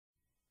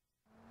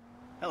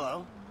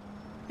Hello.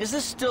 Is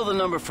this still the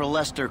number for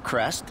Lester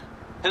Crest?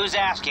 Who's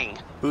asking?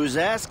 Who's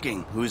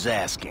asking? Who's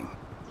asking?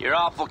 You're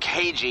awful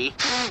cagey.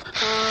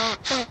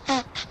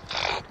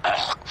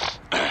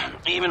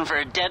 Even for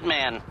a dead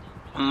man,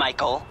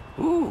 Michael.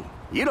 Ooh,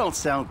 you don't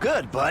sound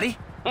good, buddy.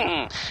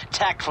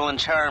 Tactful and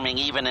charming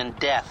even in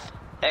death.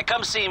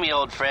 Come see me,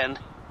 old friend.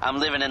 I'm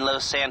living in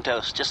Los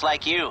Santos, just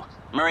like you.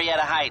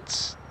 Marietta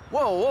Heights.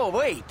 Whoa,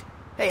 wait.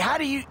 Hey, how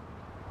do you...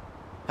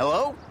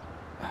 Hello?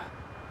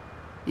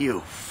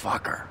 You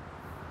fucker.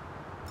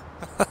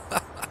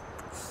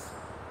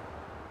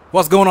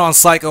 What's going on,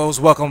 psychos?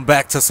 Welcome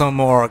back to some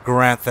more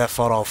Grand Theft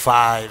Auto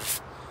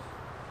 5.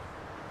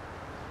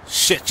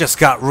 Shit just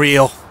got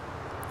real.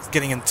 It's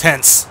getting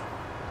intense.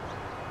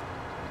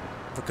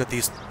 Look at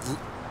these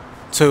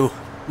two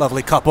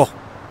lovely couple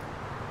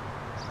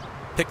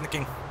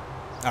picnicking.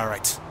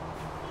 Alright.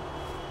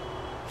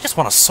 Just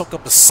want to soak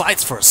up the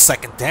sights for a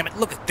second, damn it.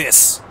 Look at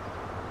this.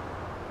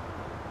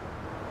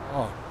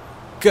 Oh,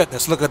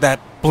 goodness, look at that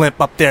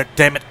blimp up there,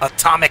 damn it.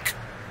 Atomic.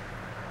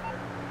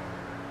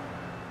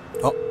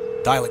 Oh,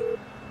 dialing.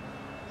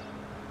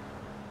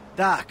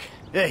 Doc,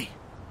 hey.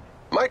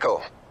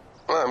 Michael,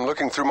 I'm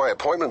looking through my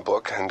appointment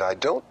book and I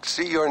don't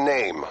see your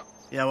name.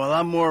 Yeah, well,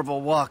 I'm more of a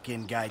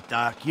walk-in guy,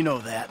 Doc. You know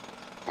that.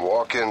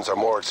 Walk-ins are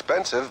more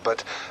expensive,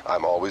 but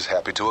I'm always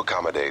happy to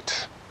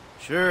accommodate.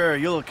 Sure,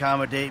 you'll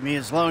accommodate me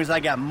as long as I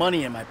got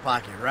money in my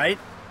pocket, right?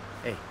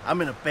 Hey,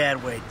 I'm in a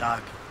bad way,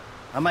 Doc.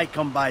 I might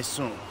come by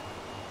soon.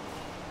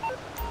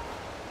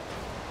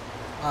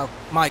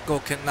 Michael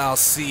can now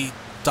see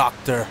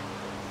Dr.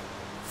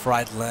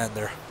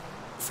 Friedlander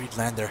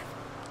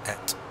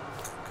at...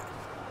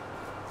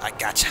 I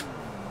gotcha.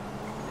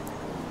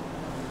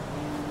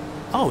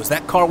 Oh, is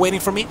that car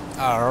waiting for me?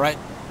 Alright.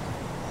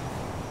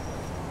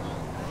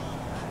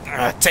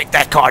 Take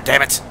that car,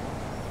 damn it.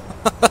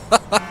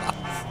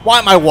 Why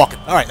am I walking?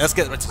 Alright, let's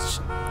get rid of this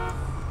shit.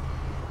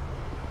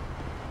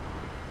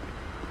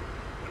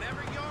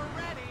 Whenever you're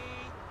ready.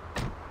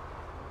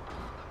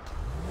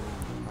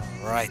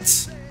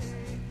 Alright.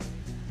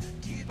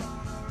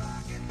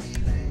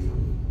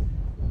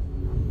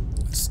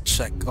 Let's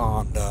check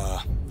on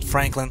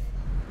Franklin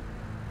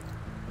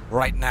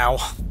right now.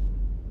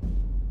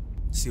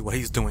 See what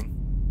he's doing.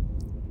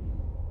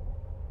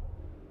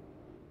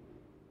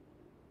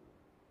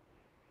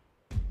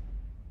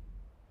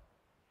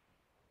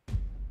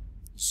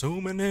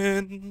 Zooming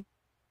in.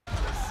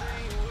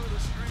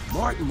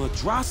 Martin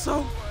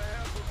Madrazo?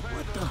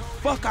 What the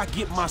fuck I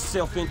get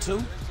myself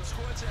into?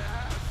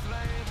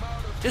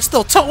 It's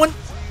still towing.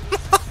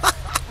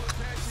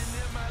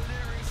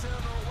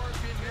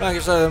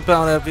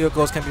 Pound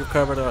vehicles can be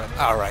recovered.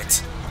 All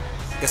right.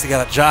 Guess he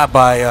got a job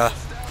by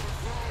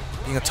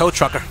being a tow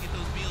trucker.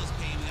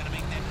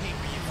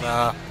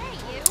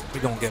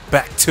 We're gonna get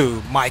back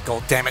to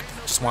Michael. Damn it!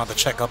 Just wanted to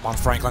check up on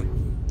Franklin.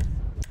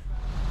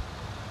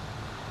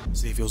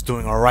 See if he was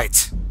doing all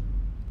right.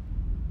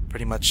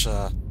 Pretty much,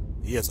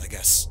 he is, I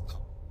guess.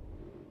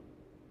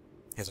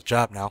 He has a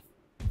job now.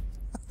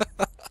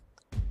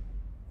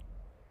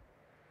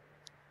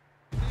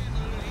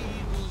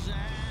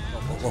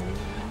 Whoa.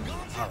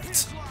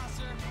 Alright.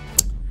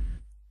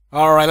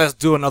 Alright, let's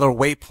do another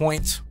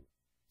waypoint.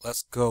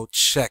 Let's go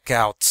check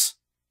out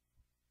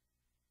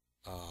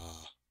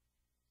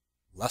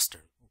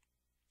Lester.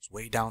 It's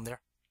way down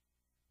there.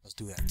 Let's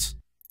do that.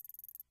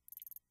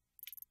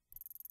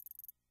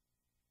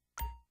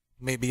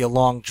 Maybe a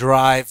long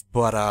drive,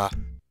 but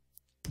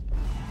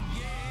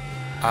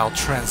I'll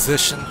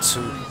transition to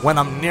when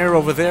I'm near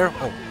over there.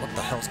 Oh, what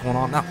the hell's going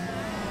on now?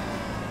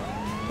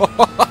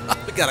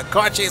 We got a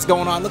car chase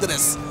going on. Look at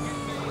this.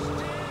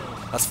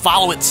 Let's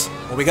follow it.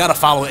 Well, we gotta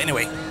follow it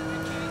anyway.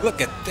 Look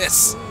at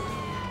this.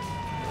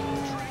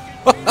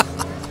 Got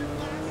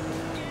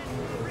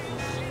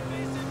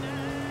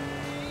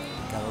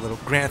a little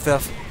Grand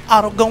Theft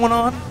Auto going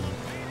on.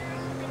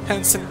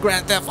 Henson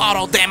Grand Theft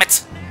Auto, damn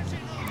it.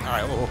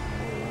 Alright, whoa.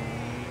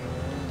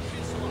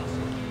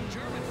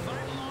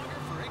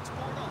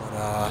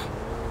 But,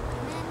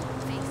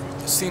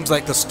 it seems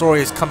like the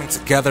story is coming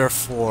together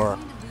for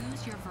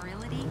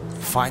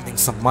finding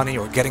some money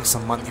or getting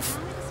some money.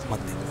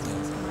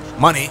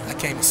 Money? I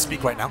can't even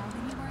speak right now.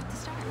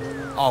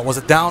 Oh, was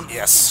it down?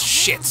 Yes.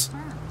 Shit.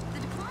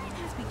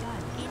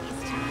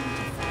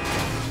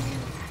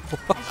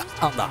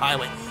 On the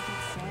highway.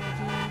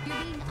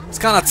 It's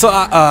kind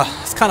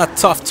of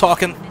tough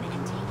talking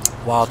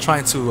while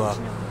trying to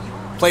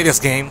play this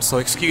game. So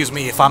excuse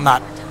me if I'm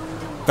not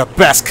the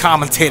best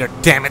commentator.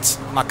 Damn it!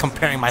 I'm not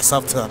comparing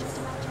myself to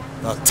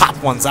the top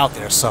ones out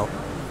there. So.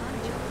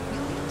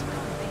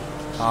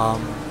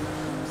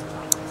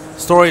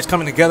 Story is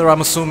coming together,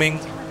 I'm assuming,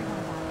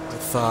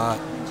 with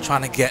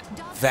trying to get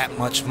that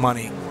much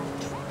money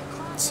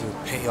to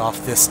pay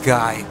off this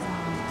guy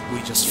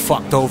we just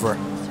fucked over.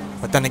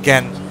 But then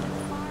again,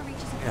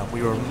 you know,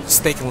 we were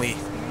mistaken.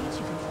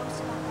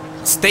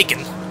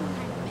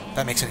 If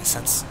that makes any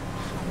sense.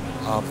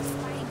 A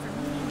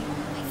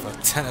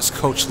tennis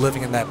coach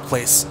living in that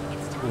place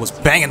who was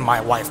banging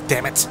my wife.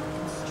 Damn it.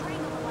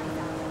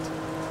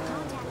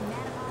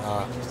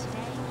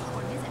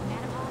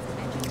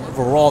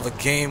 Overall, the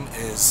game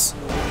is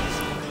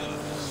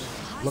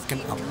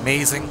looking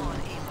amazing.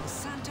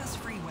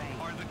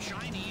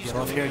 Get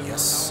off here,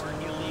 yes.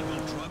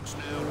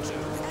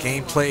 The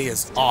gameplay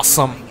is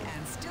awesome.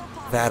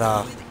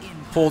 That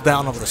pull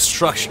down of the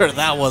structure,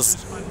 that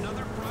was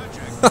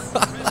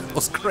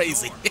was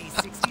crazy.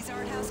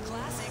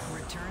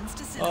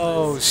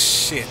 Oh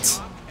shit.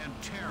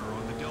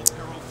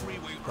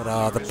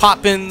 But the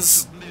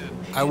pop-ins,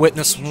 I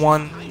witnessed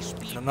one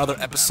in another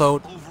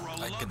episode.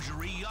 I can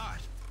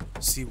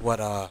see what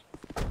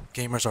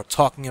gamers are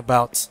talking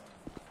about.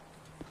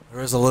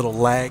 There is a little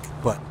lag,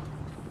 but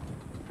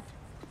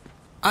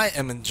I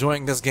am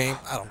enjoying this game.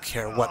 I don't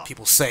care what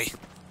people say.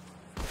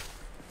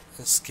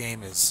 This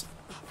game is...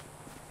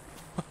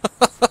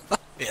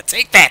 yeah,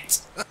 take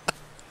that!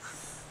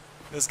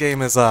 This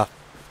game is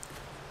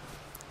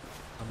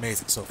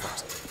amazing so far.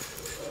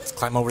 Let's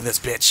climb over this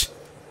bitch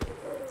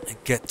and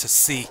get to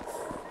see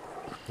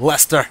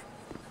Lester.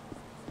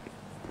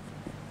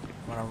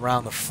 Run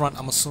around the front,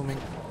 I'm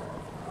assuming.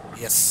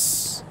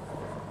 Yes.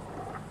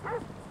 Here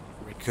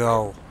we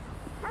go.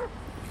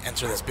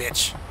 Enter this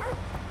bitch.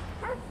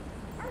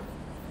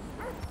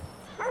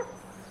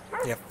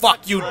 Yeah,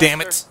 fuck you, damn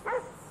it.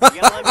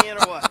 You gonna let me in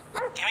or what?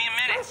 Give me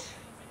a minute.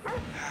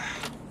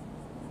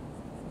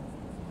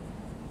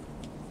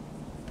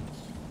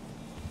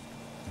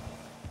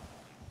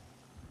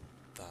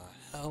 The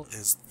hell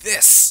is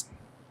this?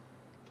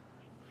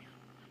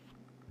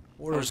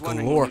 Orders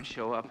galore. You'd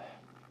show up.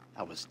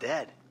 I was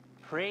dead.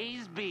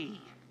 Praise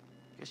be.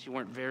 Guess you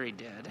weren't very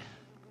dead.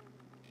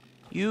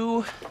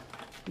 You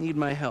need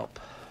my help.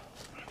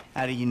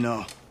 How do you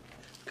know?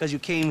 Because you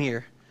came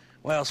here.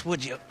 Why else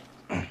would you?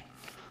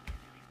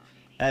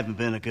 I haven't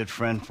been a good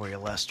friend for you,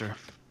 Lester.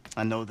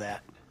 I know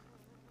that.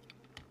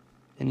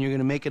 And you're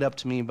gonna make it up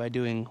to me by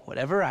doing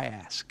whatever I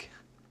ask.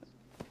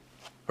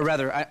 Or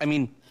rather, I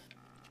mean,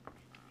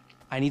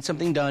 I need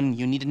something done,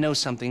 you need to know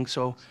something,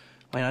 so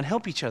why not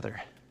help each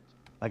other?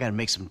 I gotta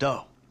make some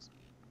dough.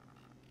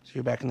 So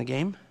you're back in the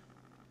game?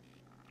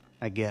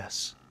 I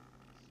guess.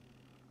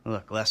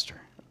 Look, Lester,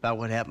 about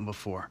what happened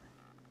before.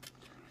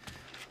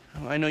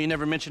 Oh, I know you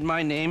never mentioned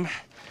my name.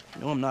 I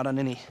know I'm not on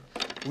any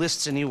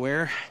lists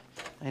anywhere.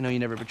 I know you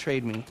never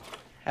betrayed me.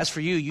 As for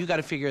you, you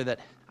gotta figure that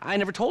I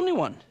never told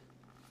anyone.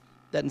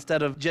 That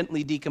instead of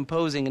gently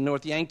decomposing in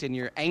North Yankton,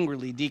 you're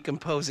angrily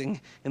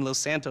decomposing in Los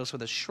Santos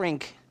with a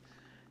shrink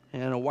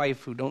and a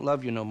wife who don't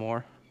love you no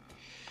more.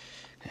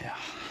 Yeah,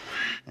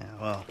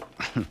 well,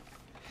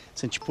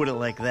 since you put it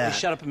like that... Hey,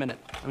 shut up a minute.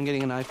 I'm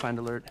getting an iFind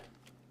alert.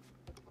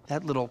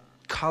 That little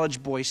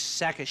college boy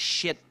sack of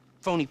shit,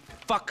 phony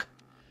fuck.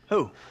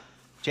 Who?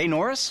 Jay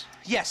Norris?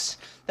 Yes,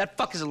 that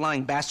fuck is a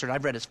lying bastard.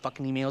 I've read his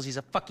fucking emails. He's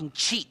a fucking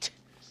cheat.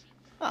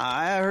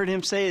 I heard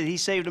him say that he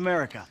saved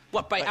America.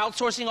 What, by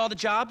outsourcing all the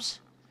jobs?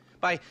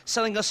 By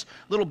selling us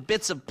little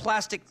bits of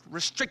plastic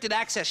restricted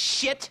access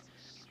shit?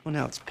 Well,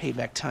 now it's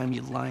payback time,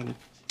 you lying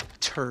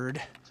turd.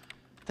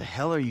 What the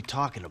hell are you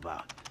talking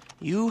about?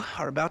 You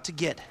are about to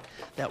get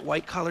that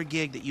white-collar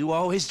gig that you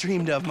always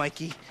dreamed of,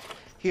 Mikey.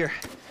 Here,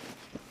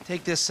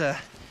 take this,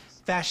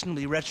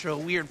 fashionably retro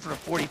weird for a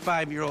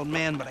 45-year-old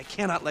man, but I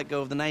cannot let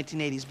go of the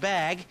 1980s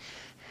bag,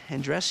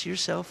 and dress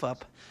yourself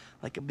up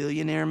like a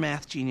billionaire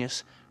math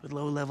genius with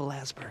low-level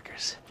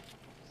Asperger's.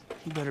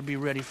 You better be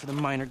ready for the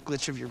minor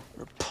glitch of your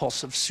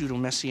repulsive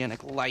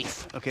pseudo-messianic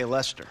life. Okay,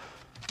 Lester.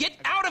 Get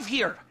out of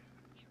here!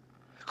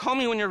 Call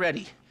me when you're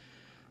ready.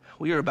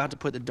 We are about to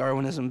put the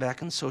Darwinism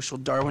back in social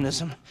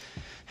Darwinism,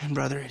 and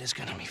brother, it is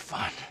gonna be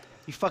fun.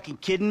 You fucking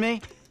kidding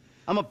me?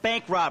 I'm a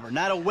bank robber,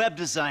 not a web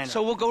designer.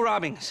 So we'll go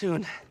robbing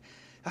soon.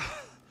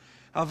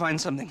 I'll find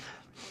something.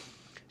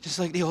 Just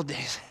like the old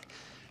days.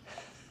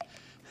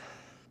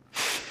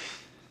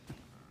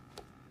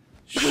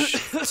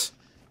 Shit.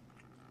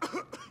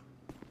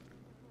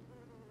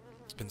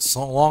 It's been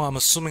so long, I'm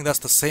assuming that's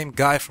the same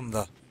guy from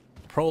the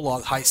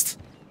prologue heist.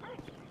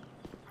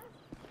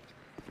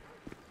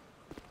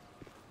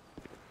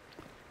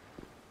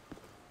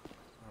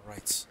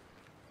 Alright.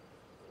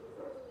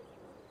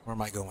 Where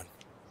am I going?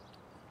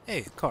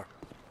 Hey, car.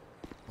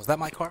 Was that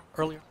my car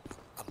earlier?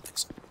 I don't think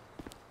so.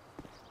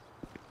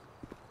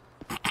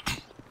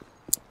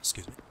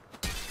 Excuse me.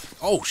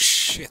 Oh,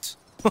 shit.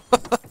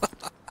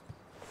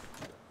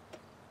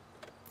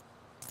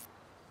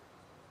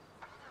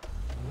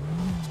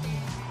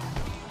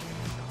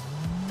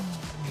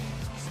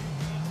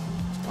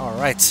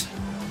 Alright.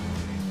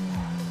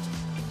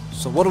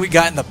 So what do we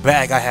got in the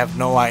bag? I have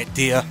no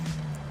idea.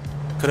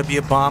 Could it be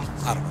a bomb?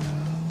 I don't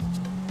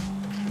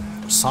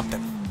know. Or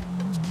something.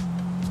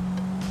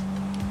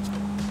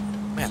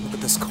 Man, look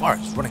at this car.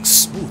 It's running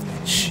smooth,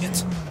 man.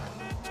 Shit.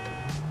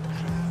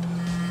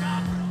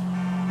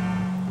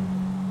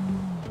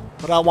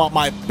 But I want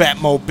my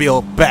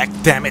Batmobile back,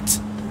 damn it.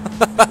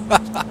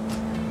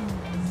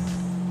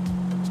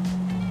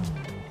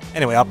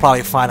 Anyway, I'll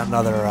probably find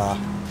another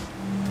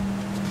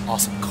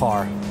awesome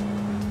car.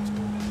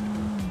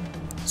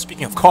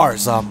 Speaking of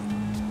cars,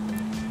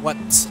 what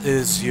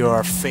is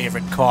your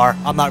favorite car?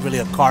 I'm not really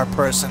a car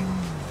person.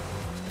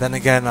 Then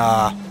again,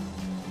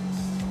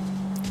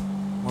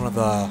 One of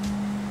the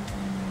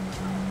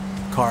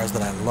cars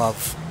that I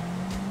love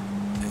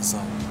is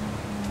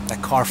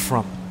that car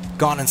from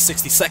Gone in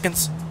 60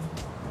 Seconds.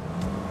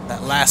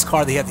 That last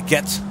car they had to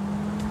get.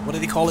 What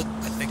did he call it?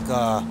 I think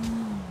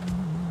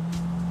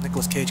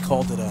Nicolas Cage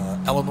called it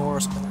Eleanor or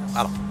something.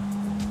 I don't know.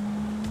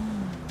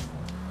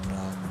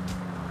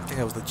 I think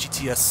it was the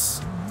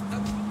GTS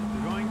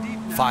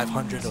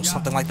 500 or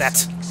something like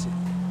that.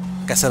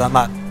 Like I said, I'm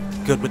not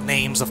good with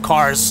names of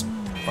cars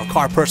or a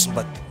car person,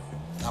 but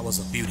that was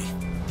a beauty.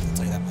 I'll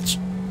tell you that much.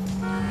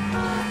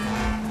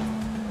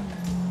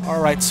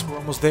 Alright, we're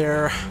almost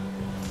there.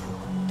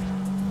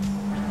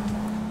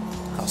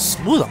 How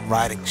smooth I'm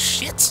riding.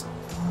 Shit!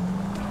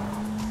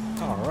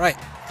 Alright.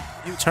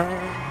 U-turn.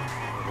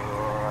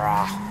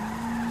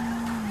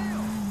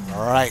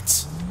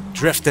 Alright.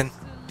 Drifting.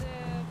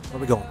 Where are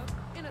we going?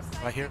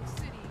 Right here?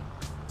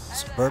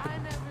 Suburban?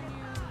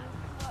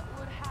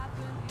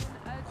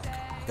 Okay.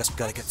 I guess we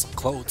gotta get some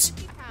clothes.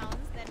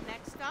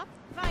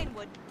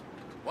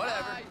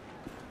 Whatever.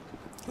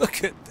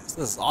 Look at this.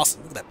 This is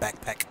awesome. Look at that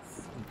backpack.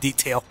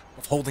 Detail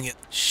of holding it.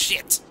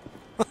 Shit.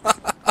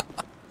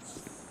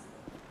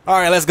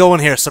 Alright, let's go in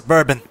here.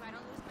 Suburban.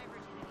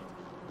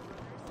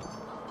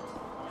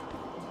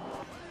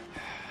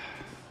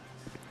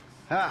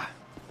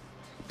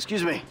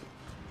 Excuse me.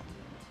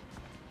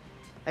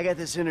 I got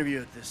this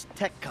interview at this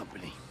tech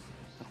company.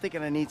 I'm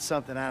thinking I need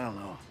something, I don't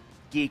know,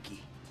 geeky,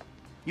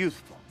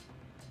 youthful.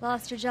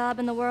 Lost your job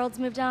and the world's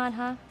moved on,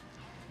 huh?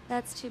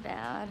 That's too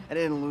bad. I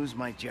didn't lose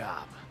my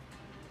job.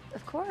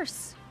 Of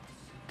course.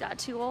 Got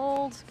too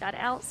old, got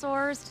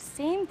outsourced.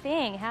 Same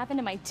thing happened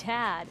to my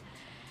dad.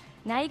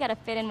 Now you gotta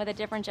fit in with a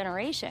different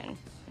generation.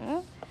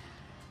 Huh?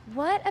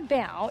 What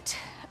about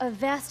a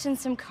vest and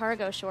some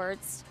cargo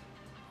shorts?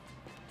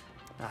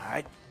 All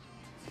right.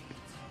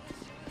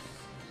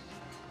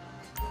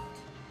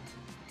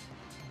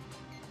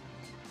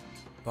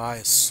 Buy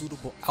a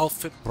suitable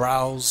outfit,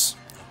 browse.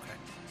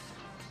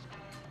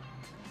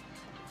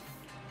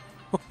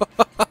 Okay.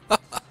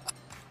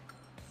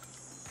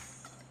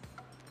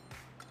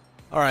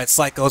 Alright,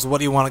 psychos, what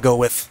do you want to go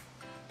with?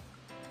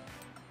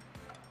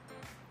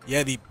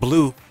 Yeti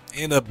blue.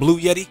 And a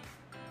blue Yeti?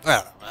 I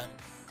don't know, man.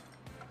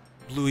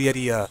 Blue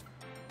Yeti,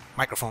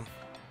 microphone.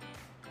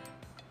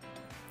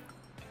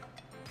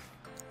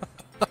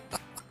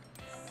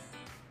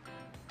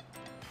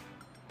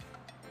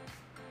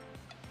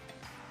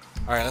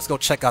 Alright, let's go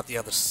check out the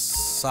other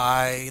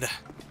side. Right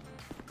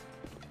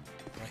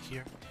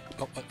here.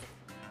 Oh,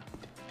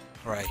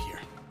 right here.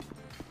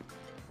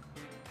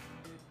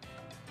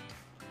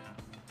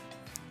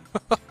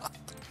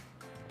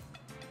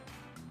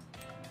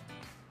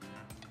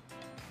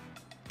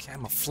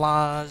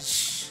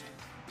 Camouflage.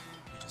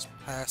 We just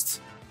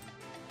passed.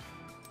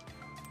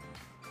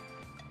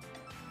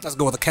 Let's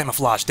go with the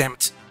camouflage, damn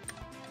it.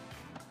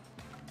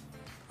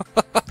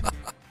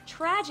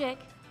 Tragic,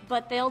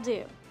 but they'll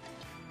do.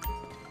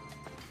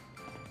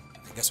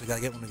 I guess we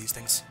gotta get one of these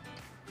things.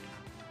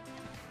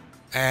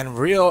 And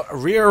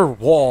rear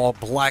wall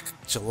black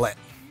Gillette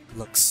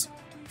looks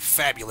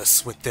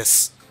fabulous with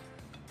this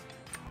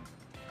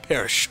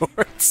pair of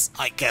shorts.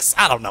 I guess.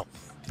 I don't know.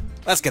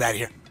 Let's get out of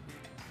here.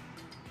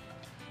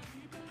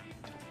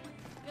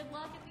 Good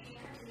luck at the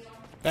interview.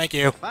 Thank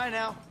you. Bye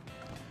now.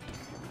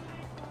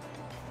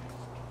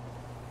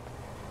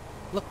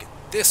 Look at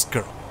this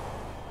girl.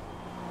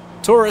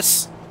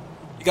 Tourists,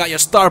 you got your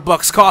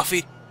Starbucks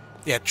coffee?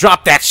 Yeah,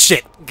 drop that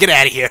shit. Get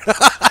out of here.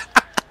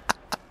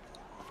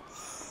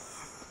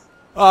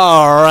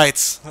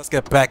 Alright, let's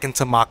get back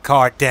into my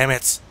car, damn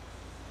it.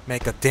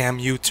 Make a damn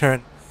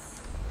U-turn.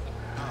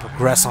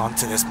 Progress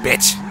onto this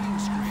bitch.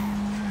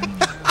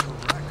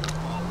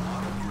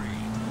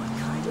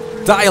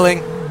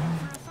 Dialing.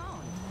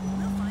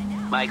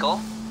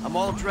 Michael, I'm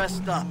all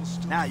dressed up.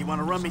 Now, you want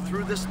to run me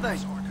through this thing?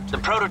 the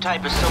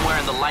prototype is somewhere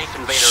in the Life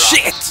Invader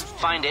Shit! office.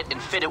 Find it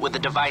and fit it with the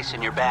device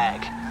in your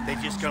bag. They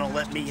just gonna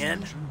let me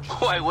in?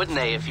 Why wouldn't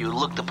they if you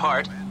look the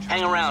part?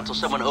 Hang around till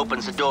someone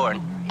opens the door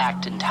and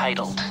act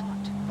entitled.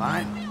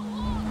 Fine.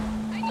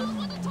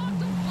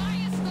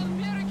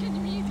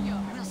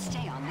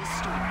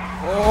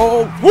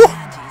 Oh, woo!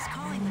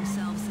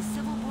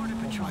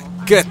 My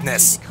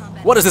goodness.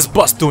 What is this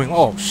bus doing?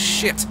 Oh,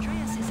 shit.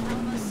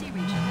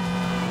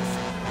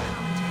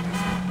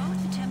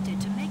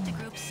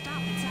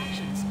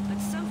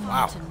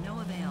 Wow.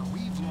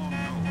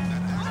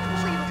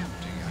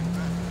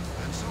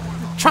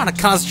 I'm trying to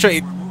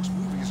concentrate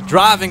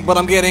driving, but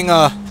I'm getting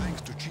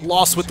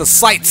lost with the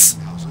sights.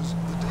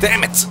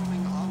 Damn it.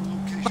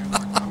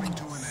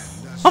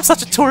 I'm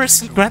such a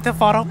tourist in Grand Theft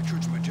Auto.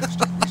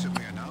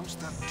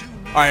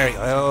 Alright, here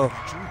we go.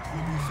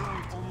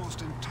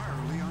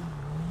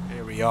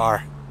 Here we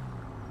are.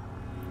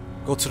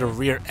 Go to the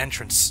rear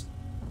entrance.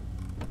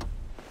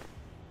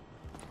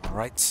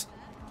 Alright.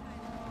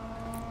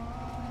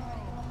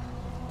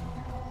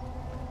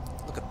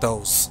 Look at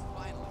those.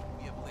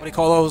 What do you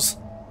call those?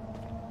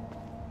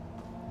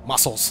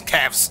 Muscles.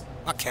 Calves.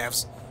 Not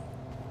calves.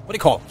 What do you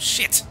call them?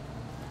 Shit.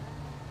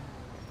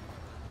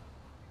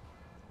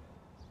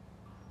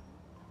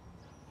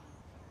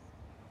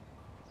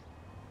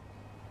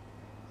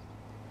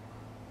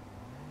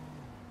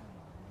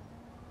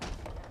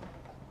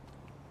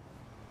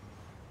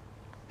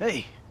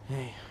 Hey.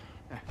 Hey.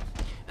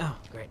 Oh,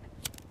 great.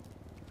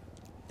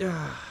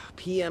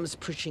 PM's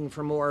pushing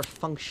for more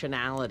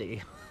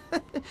functionality.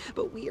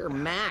 But we are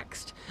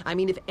maxed. I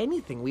mean, if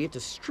anything, we have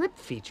to strip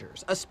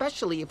features,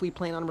 especially if we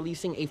plan on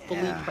releasing a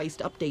fully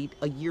priced update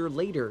a year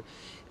later.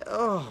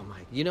 Oh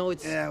my,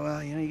 it's... Yeah,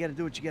 well, you gotta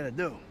do what you gotta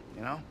do,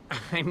 you know?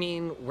 I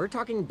mean, we're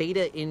talking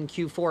beta in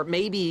Q4,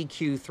 maybe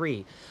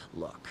Q3.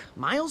 Look,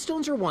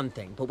 milestones are one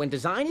thing, but when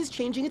design is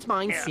changing its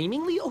mind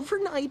seemingly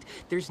overnight,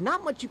 there's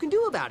not much you can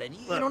do about it.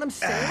 You know what I'm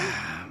saying?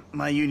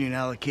 My union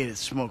allocated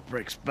smoke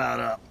breaks about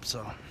up,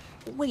 so...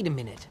 Wait a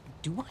minute.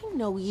 Do I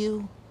know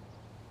you?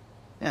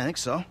 Yeah, I think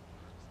so.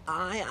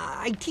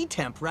 IT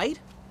temp, right?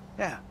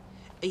 Yeah.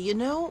 You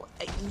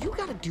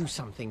gotta do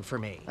something for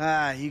me.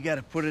 You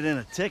gotta put it in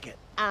a ticket.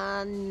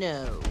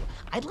 No.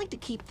 I'd like to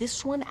keep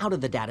this one out of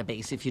the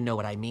database, if you know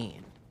what I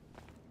mean.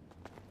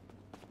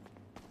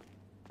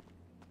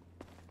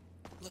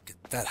 Look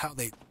at that, how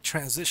they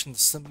transitioned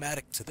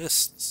cinematic to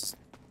this. This is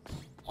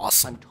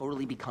awesome. I'm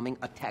totally becoming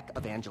a tech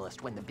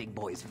evangelist when the big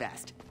boys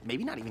vest.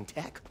 Maybe not even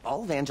tech.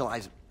 I'll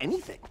evangelize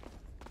anything.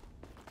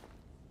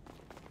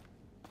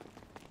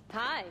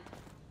 Hi.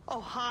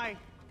 Oh, hi.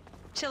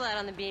 Chill out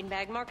on the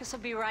beanbag. Marcus will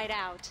be right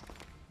out.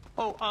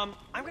 Oh, I'm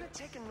gonna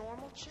take a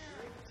normal chair.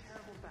 I have a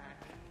terrible back.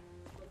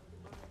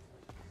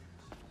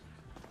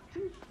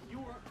 Since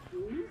you're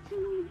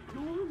into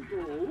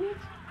your gold...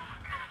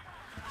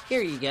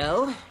 Here you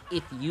go.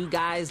 If you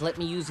guys let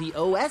me use the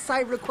OS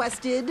I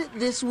requested,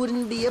 this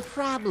wouldn't be a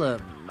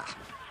problem.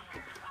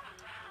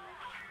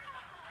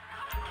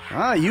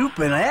 You've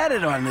been at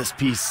it on this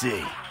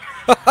PC.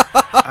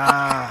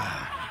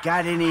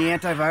 Got any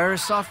antivirus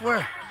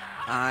software?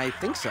 I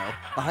think so.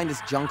 Behind this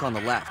junk on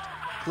the left.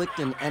 Clicked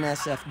an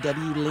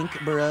NSFW link,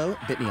 bro.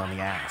 Bit me on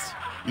the ass.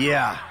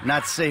 Yeah,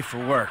 not safe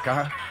for work,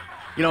 huh?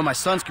 My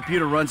son's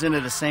computer runs into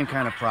the same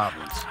kind of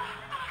problems.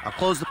 I'll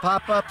close the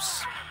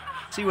pop-ups,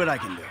 see what I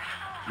can do.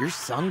 Your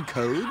son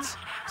codes?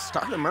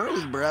 Start him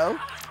early, bro.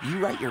 You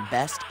write your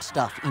best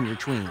stuff in your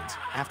tweens.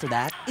 After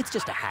that, it's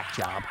just a hack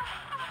job.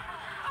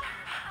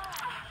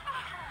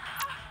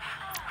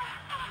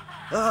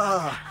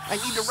 I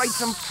need to write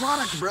some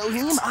product,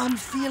 Brohim. I'm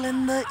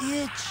feeling the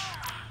itch.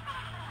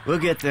 We'll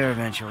get there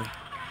eventually.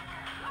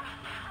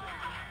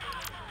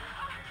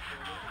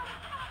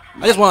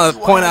 I just want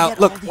to point out,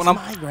 look, when I'm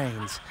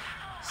migraines.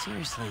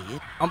 Seriously,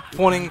 I'm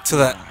pointing to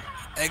the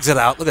exit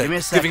out. Look at it,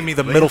 it's giving me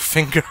the middle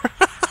finger.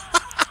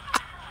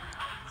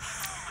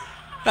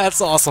 That's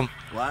awesome.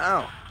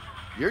 Wow.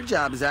 Your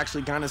job is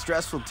actually kind of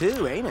stressful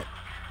too, ain't it?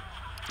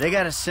 They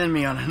gotta send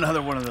me on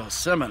another one of those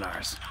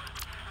seminars.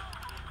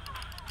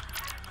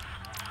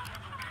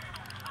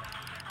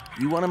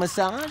 You want a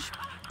massage?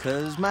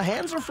 'Cause my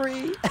hands are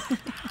free.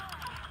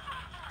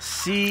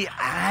 See,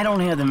 I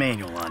don't have the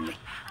manual on me.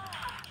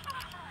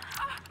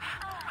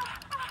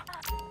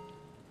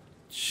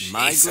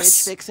 My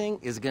glitch fixing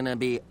is gonna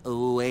be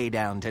way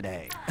down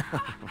today.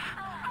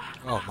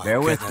 Oh my Bear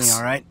goodness. with me,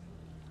 all right?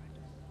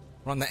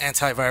 Run the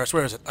antivirus.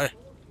 Where is it?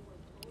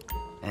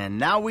 And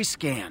now we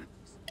scan.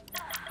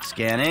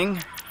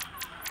 Scanning.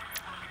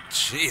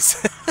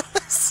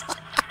 Jesus.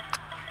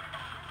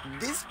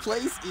 This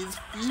place is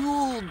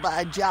fueled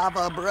by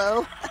Java,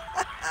 bro.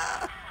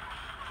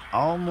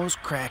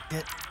 Almost cracked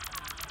it.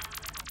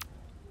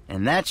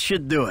 And that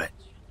should do it.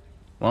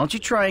 Why don't you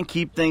try and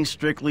keep things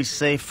strictly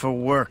safe for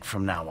work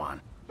from now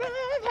on?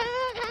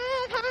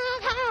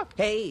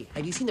 Hey,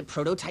 have you seen the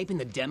prototype in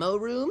the demo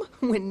room?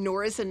 When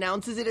Norris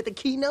announces it at the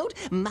keynote,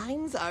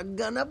 minds are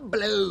gonna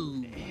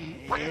blow.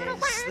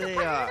 Yes, they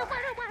are.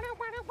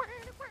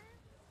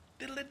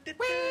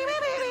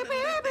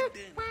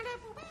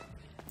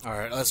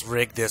 Alright, let's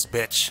rig this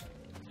bitch.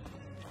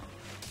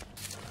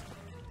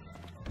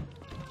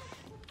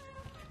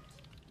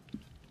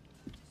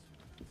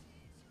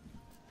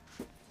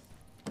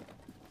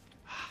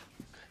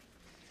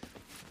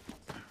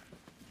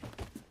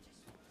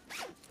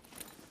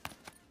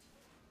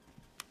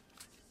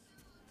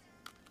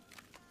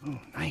 Oh,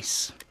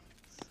 nice.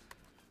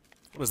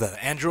 What was that, an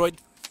Android?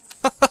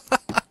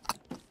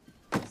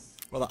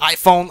 Well, the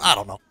iPhone? I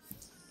don't know.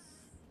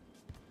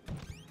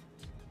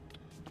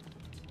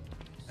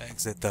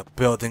 Exit the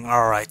building.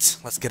 Alright,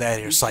 let's get out of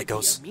here,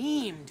 psychos.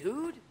 Mean,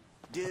 dude.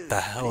 What the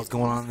hell is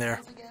going on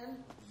there?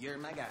 You're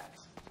my guy.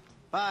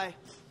 Bye.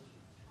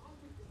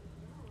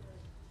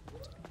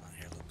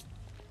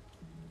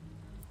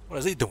 What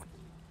is he doing?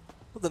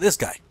 Look at this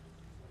guy.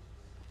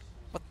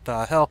 What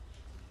the hell?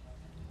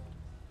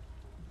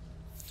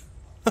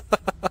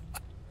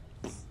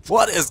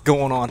 What is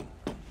going on?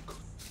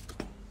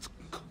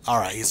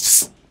 Alright, he's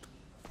just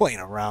playing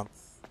around.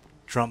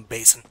 Drum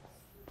bassing.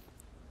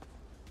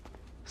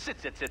 Sit.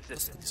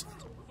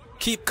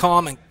 Keep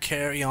calm and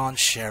carry on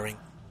sharing.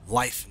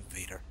 Life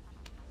Invader.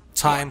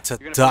 Time to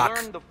You're gonna duck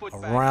learn the foot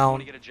back around.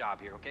 when you get a job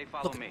here, okay?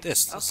 Follow Look me. at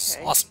this. This is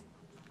awesome.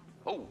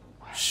 Oh,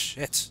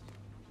 Shit.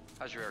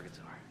 how's your air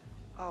guitar?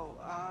 Oh,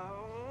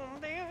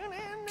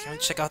 Can we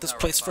check out this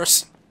place follow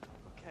first?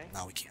 okay.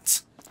 No, we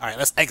can't. Alright,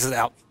 let's exit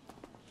out.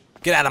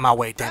 Get out of my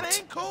way, damn That it.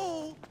 ain't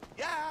cool.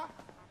 Yeah.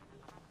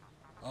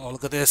 Oh,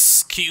 look at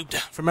this. Cubed.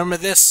 Remember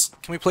this?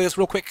 Can we play this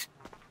real quick?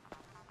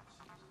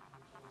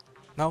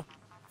 No?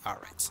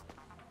 Alright.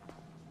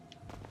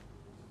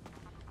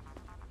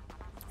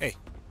 Hey,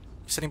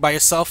 you sitting by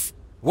yourself?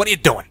 What are you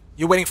doing?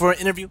 You waiting for an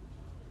interview?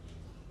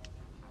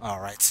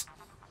 Alright.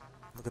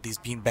 Look at these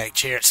beanbag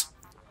chairs.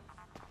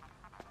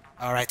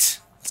 Alright,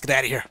 let's get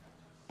out of here.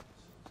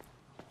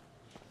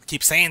 I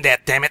keep saying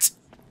that, damn it.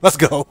 Let's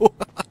go.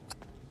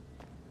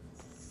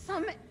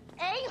 Some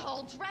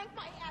a-hole drank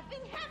my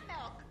effing hemp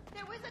milk.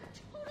 There was a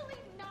totally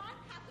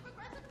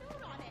non-passive-aggressive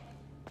note on it.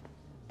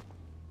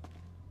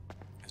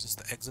 Is this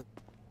the exit?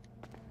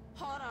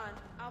 Hold on,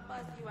 I'll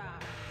buzz you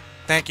out.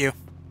 Thank you.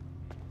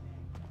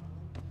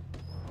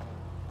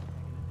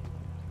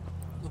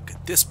 Look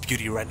at this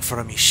beauty right in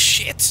front of me.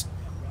 Shit.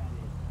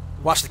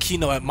 Watch the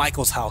keynote at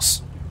Michael's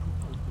house.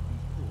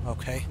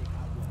 Okay.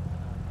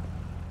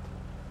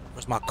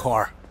 Where's my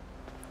car?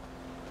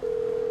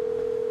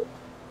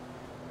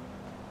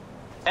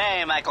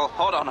 Hey, Michael,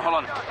 hold on.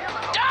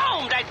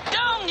 Domed! I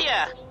domed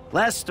ya!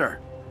 Lester,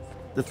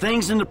 the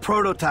thing's in the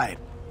prototype.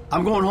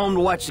 I'm going home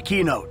to watch the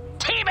keynote.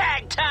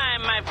 Teabag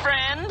time, my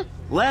friend!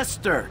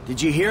 Lester,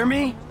 did you hear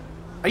me?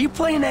 Are you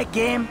playing that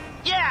game?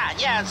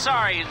 Yeah,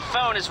 sorry, the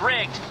phone is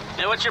rigged.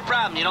 Now, what's your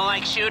problem? You don't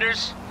like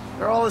shooters?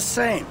 They're all the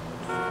same.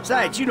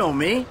 Besides, you know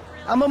me.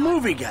 I'm a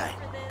movie guy.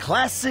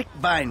 Classic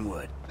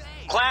Vinewood.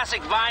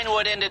 Classic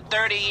Vinewood ended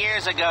 30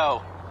 years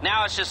ago.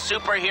 Now it's just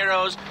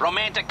superheroes,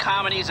 romantic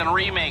comedies, and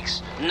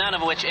remakes, none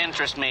of which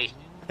interest me.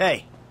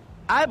 Hey,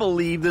 I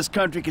believe this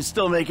country can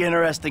still make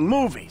interesting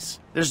movies.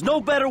 There's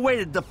no better way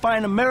to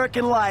define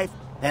American life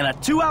than a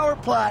 2-hour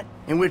plot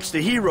in which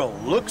the hero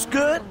looks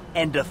good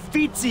and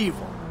defeats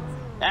evil.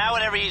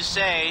 Whatever you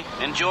say.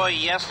 Enjoy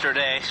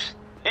yesterday.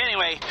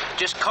 Anyway,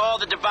 just call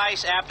the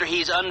device after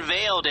he's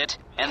unveiled it,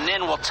 and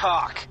then we'll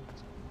talk.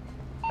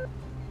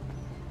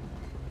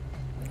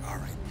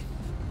 Alright.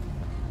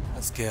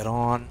 Let's get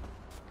on.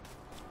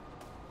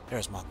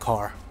 There's my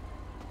car.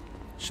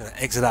 Should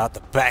have exited out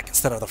the back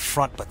instead of the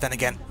front, but then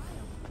again,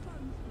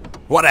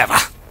 whatever.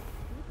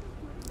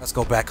 Let's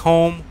go back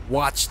home,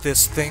 watch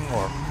this thing,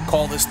 or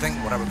call this thing,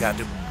 whatever we gotta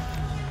do.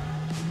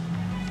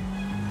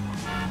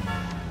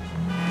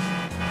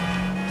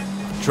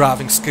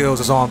 Driving skills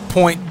is on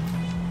point.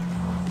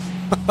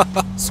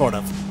 Sort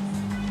of.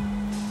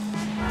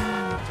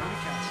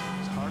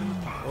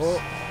 Oh.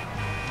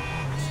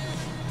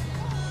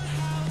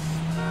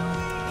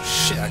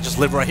 Shit, I just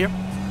live right here.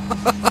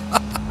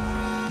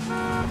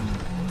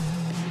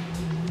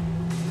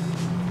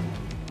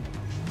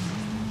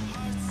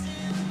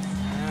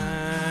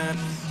 And...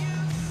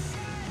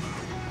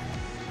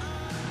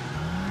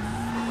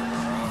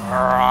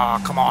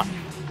 come on.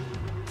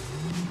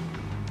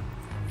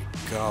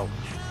 Go.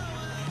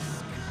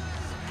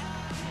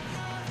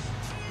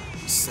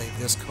 Save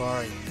this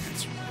car.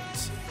 That's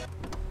right.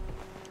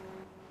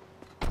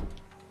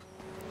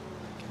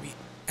 Can we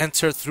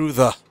enter through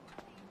the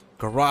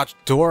garage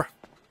door?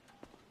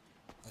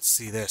 Let's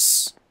see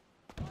this.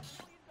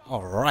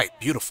 All right,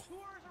 beautiful.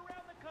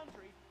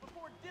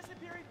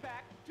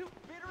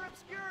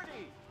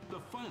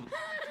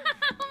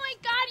 Oh my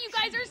god, you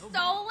guys are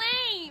so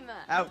lame!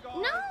 Out.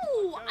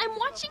 No, I'm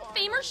watching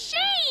Fame or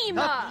Shame!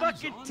 Not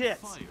fucking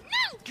tits.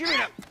 No! Give it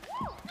up.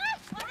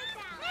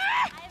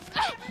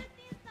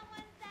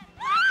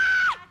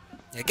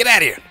 Yeah, get out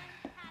of here.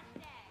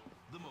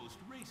 The most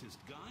racist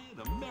guy in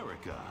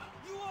America.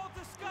 You all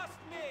disgust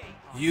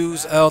me.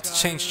 Use L to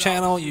change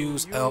channel.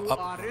 Use L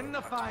up.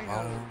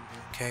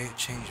 Okay,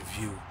 change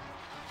view.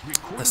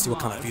 Let's see what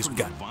kind of views we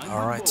got.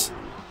 All right.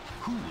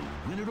 Who will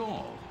win it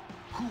all?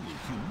 Who will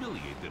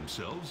humiliate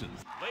themselves and...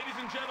 Ladies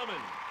and gentlemen,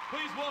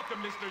 please welcome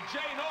Mr. Jay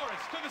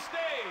Norris to the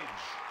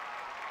stage.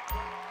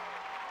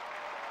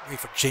 Wait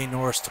for Jay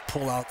Norris to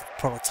pull out the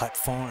prototype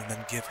phone and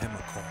then give him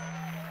a call.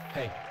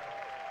 Hey,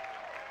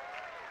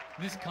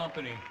 this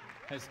company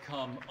has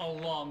come a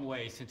long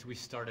way since we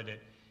started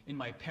it in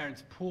my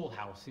parents' pool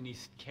house in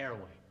East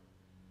Caraway.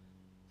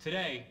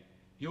 Today,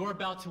 you're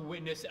about to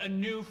witness a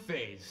new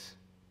phase.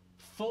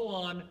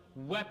 Full-on,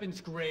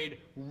 weapons-grade,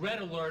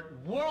 red alert,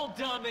 world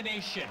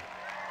domination.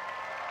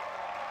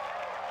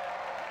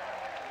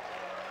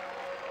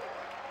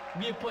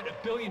 We have put 1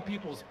 billion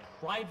people's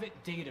private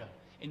data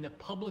in the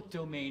public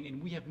domain,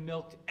 and we have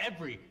milked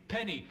every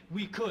penny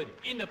we could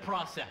in the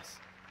process.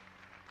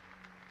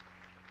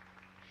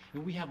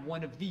 And we have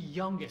one of the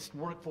youngest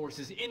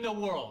workforces in the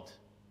world.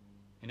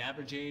 An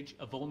average age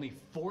of only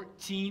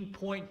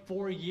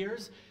 14.4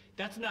 years.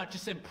 That's not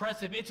just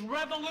impressive, it's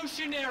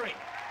revolutionary!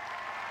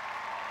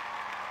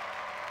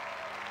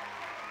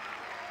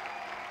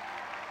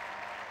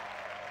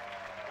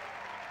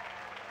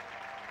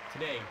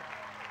 Today,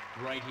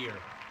 right here,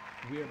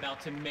 we're about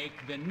to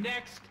make the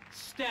next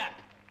step.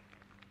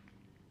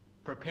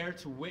 Prepare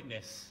to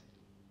witness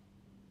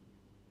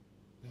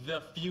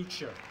the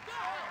future.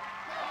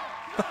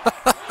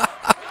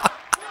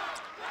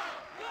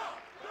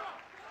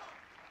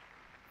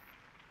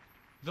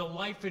 The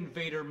Life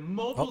Invader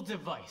mobile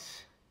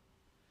device.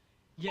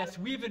 Yes,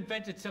 we've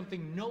invented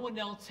something no one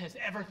else has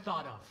ever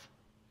thought of.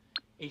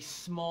 a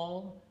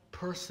small,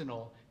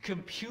 personal,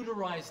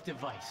 computerized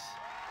device.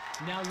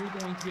 Now you're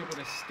going to be able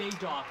to stay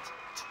docked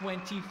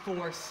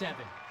 24/7.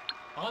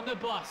 On the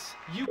bus,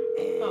 you...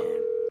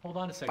 Oh, hold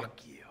on a second.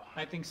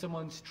 I think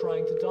someone's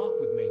trying to dock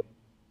with me.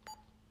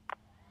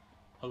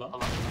 Hello?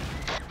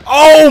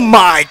 Oh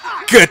my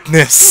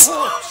goodness!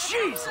 Oh,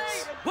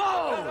 Jesus!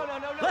 Whoa!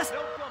 Let's...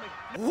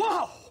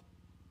 Whoa!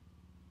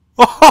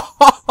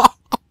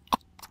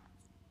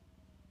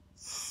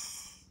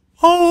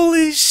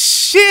 Holy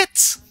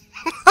shit!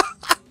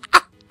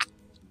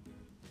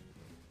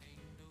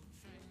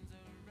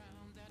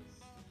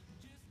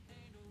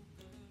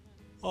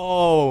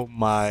 Oh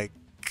my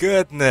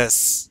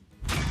goodness!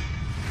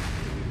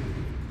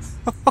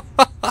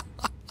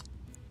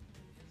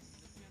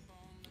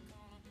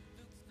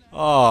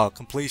 Oh,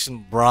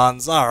 completion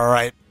bronze.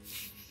 Alright.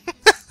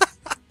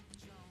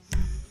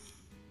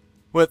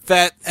 With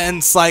that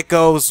end,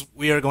 psychos,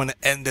 we are going to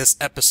end this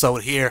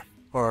episode here,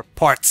 or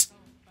part.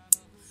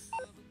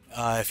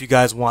 If you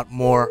guys want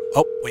more...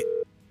 Oh, wait.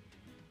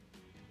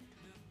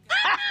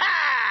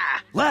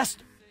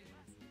 Lester,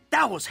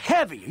 that was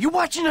heavy. Are you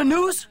watching the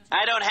news?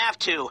 I don't have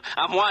to.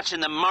 I'm watching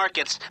the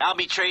markets. I'll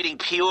be trading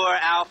pure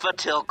alpha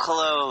till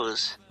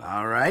close.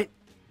 All right.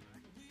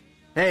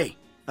 Hey,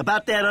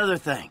 about that other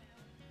thing.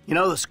 You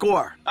know, the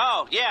score.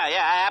 Oh,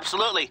 yeah,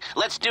 absolutely.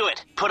 Let's do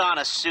it. Put on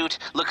a suit,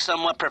 look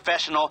somewhat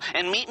professional,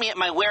 and meet me at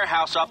my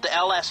warehouse off the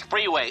LS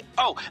freeway.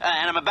 Oh,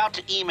 and I'm about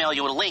to email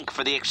you a link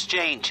for the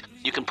exchange.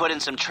 You can put in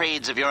some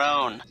trades of your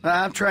own.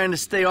 I'm trying to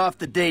stay off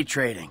the day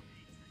trading.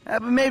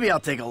 But maybe I'll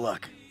take a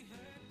look.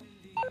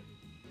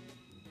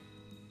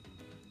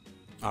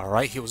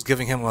 Alright, he was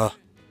giving her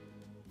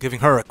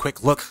a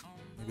quick look.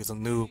 Maybe it's a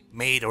new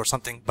maid or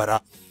something,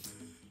 but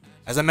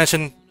as I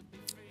mentioned,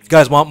 if you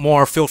guys want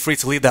more, feel free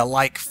to leave that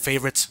like,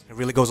 favorite. It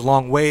really goes a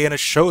long way and it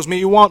shows me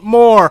you want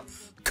more.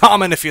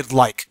 Comment if you'd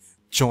like.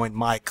 Join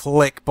my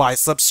clique by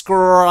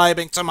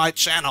subscribing to my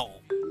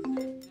channel.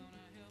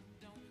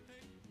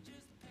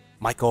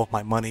 Michael,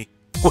 my money,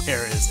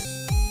 where is it?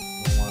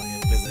 I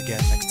want to visit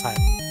again next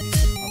time.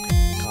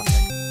 Okay,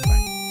 contact.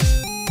 Bye.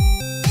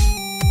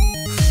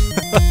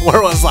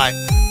 Where was I?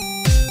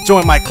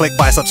 Join my clique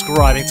by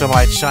subscribing to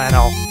my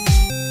channel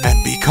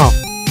and become